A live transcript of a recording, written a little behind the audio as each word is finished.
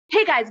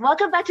Hey guys,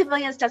 welcome back to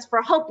Million Steps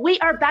for Hope. We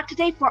are back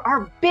today for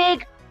our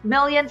big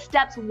Million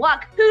Steps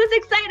walk. Who's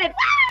excited?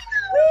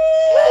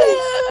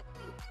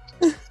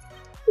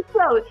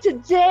 So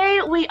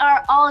today we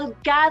are all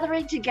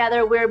gathering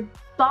together, we're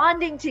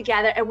bonding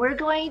together, and we're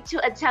going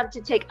to attempt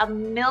to take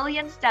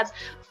 1,000,000 steps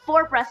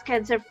for breast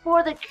cancer,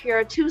 for the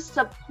cure, to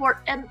support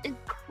an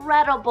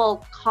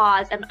incredible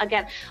cause. And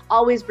again,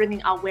 always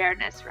bringing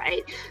awareness,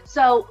 right?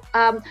 So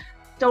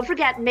don't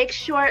forget, make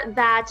sure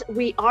that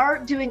we are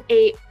doing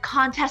a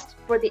contest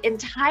for the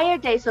entire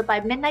day. So by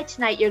midnight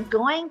tonight, you're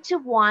going to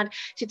want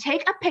to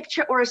take a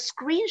picture or a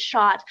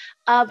screenshot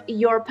of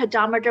your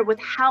pedometer with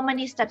how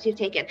many steps you've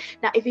taken.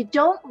 Now, if you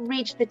don't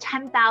reach the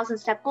 10,000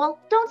 step goal,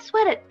 don't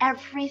sweat it.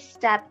 Every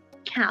step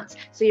counts.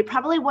 So you're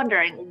probably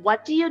wondering,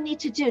 what do you need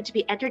to do to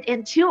be entered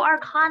into our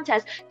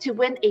contest to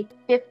win a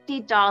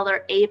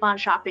 $50 Avon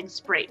Shopping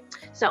Spree?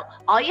 So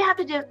all you have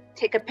to do,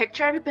 take a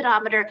picture of your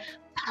pedometer,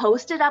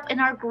 post it up in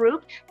our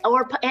group,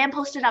 and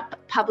post it up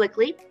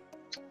publicly.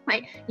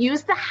 Right?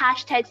 Use the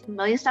hashtags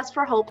Million Steps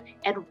for Hope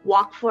and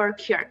Walk for a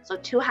Cure. So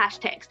 2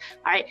 hashtags.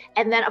 All right.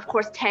 And then of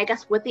course tag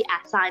us with the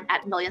 @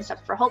 at Million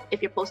Steps for Hope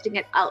if you're posting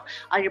it out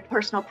on your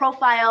personal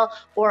profile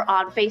or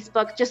on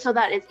Facebook, just so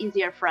that it's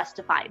easier for us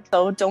to find.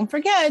 So don't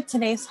forget,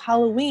 today's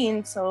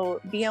Halloween,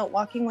 so be out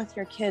walking with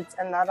your kids,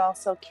 and that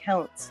also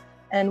counts.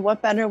 And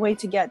what better way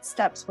to get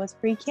steps with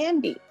free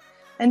candy?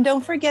 And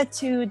don't forget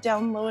to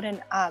download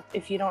an app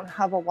if you don't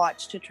have a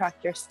watch to track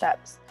your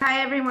steps.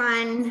 Hi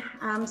everyone,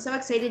 I'm so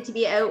excited to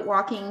be out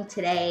walking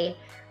today,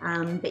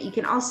 but you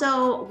can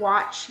also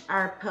watch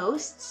our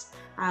posts.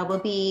 We'll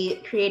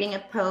be creating a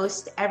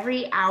post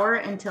every hour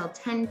until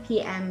 10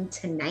 p.m.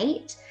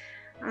 tonight.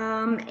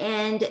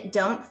 And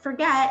don't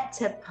forget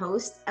to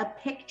post a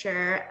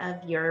picture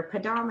of your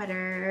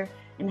pedometer,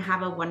 and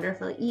have a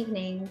wonderful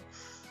evening.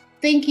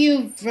 Thank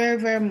you very,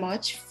 very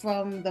much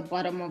from the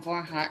bottom of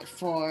our heart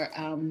for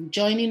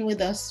joining with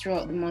us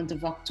throughout the month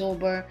of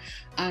October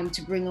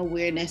to bring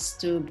awareness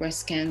to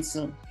breast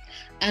cancer,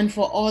 and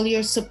for all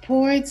your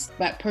supports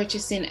by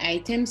purchasing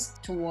items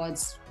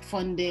towards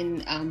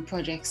funding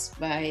projects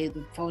by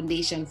the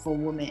Foundation for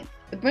Women.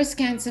 The breast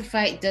cancer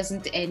fight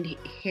doesn't end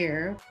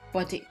here,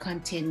 but it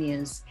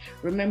continues.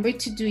 Remember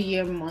to do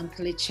your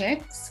monthly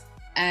checks.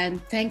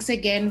 And thanks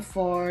again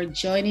for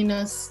joining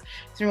us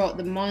throughout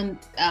the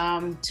month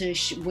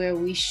where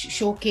we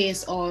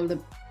showcase all the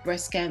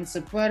breast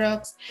cancer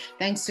products.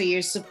 Thanks for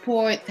your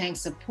support.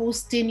 Thanks for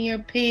posting your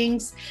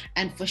pinks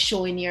and for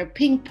showing your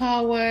pink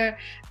power.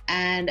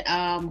 And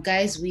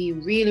guys, we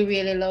really,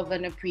 really love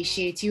and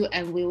appreciate you.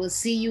 And we will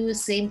see you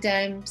same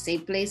time,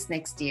 same place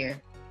next year.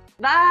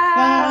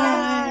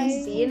 Bye.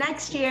 See you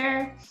next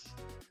year.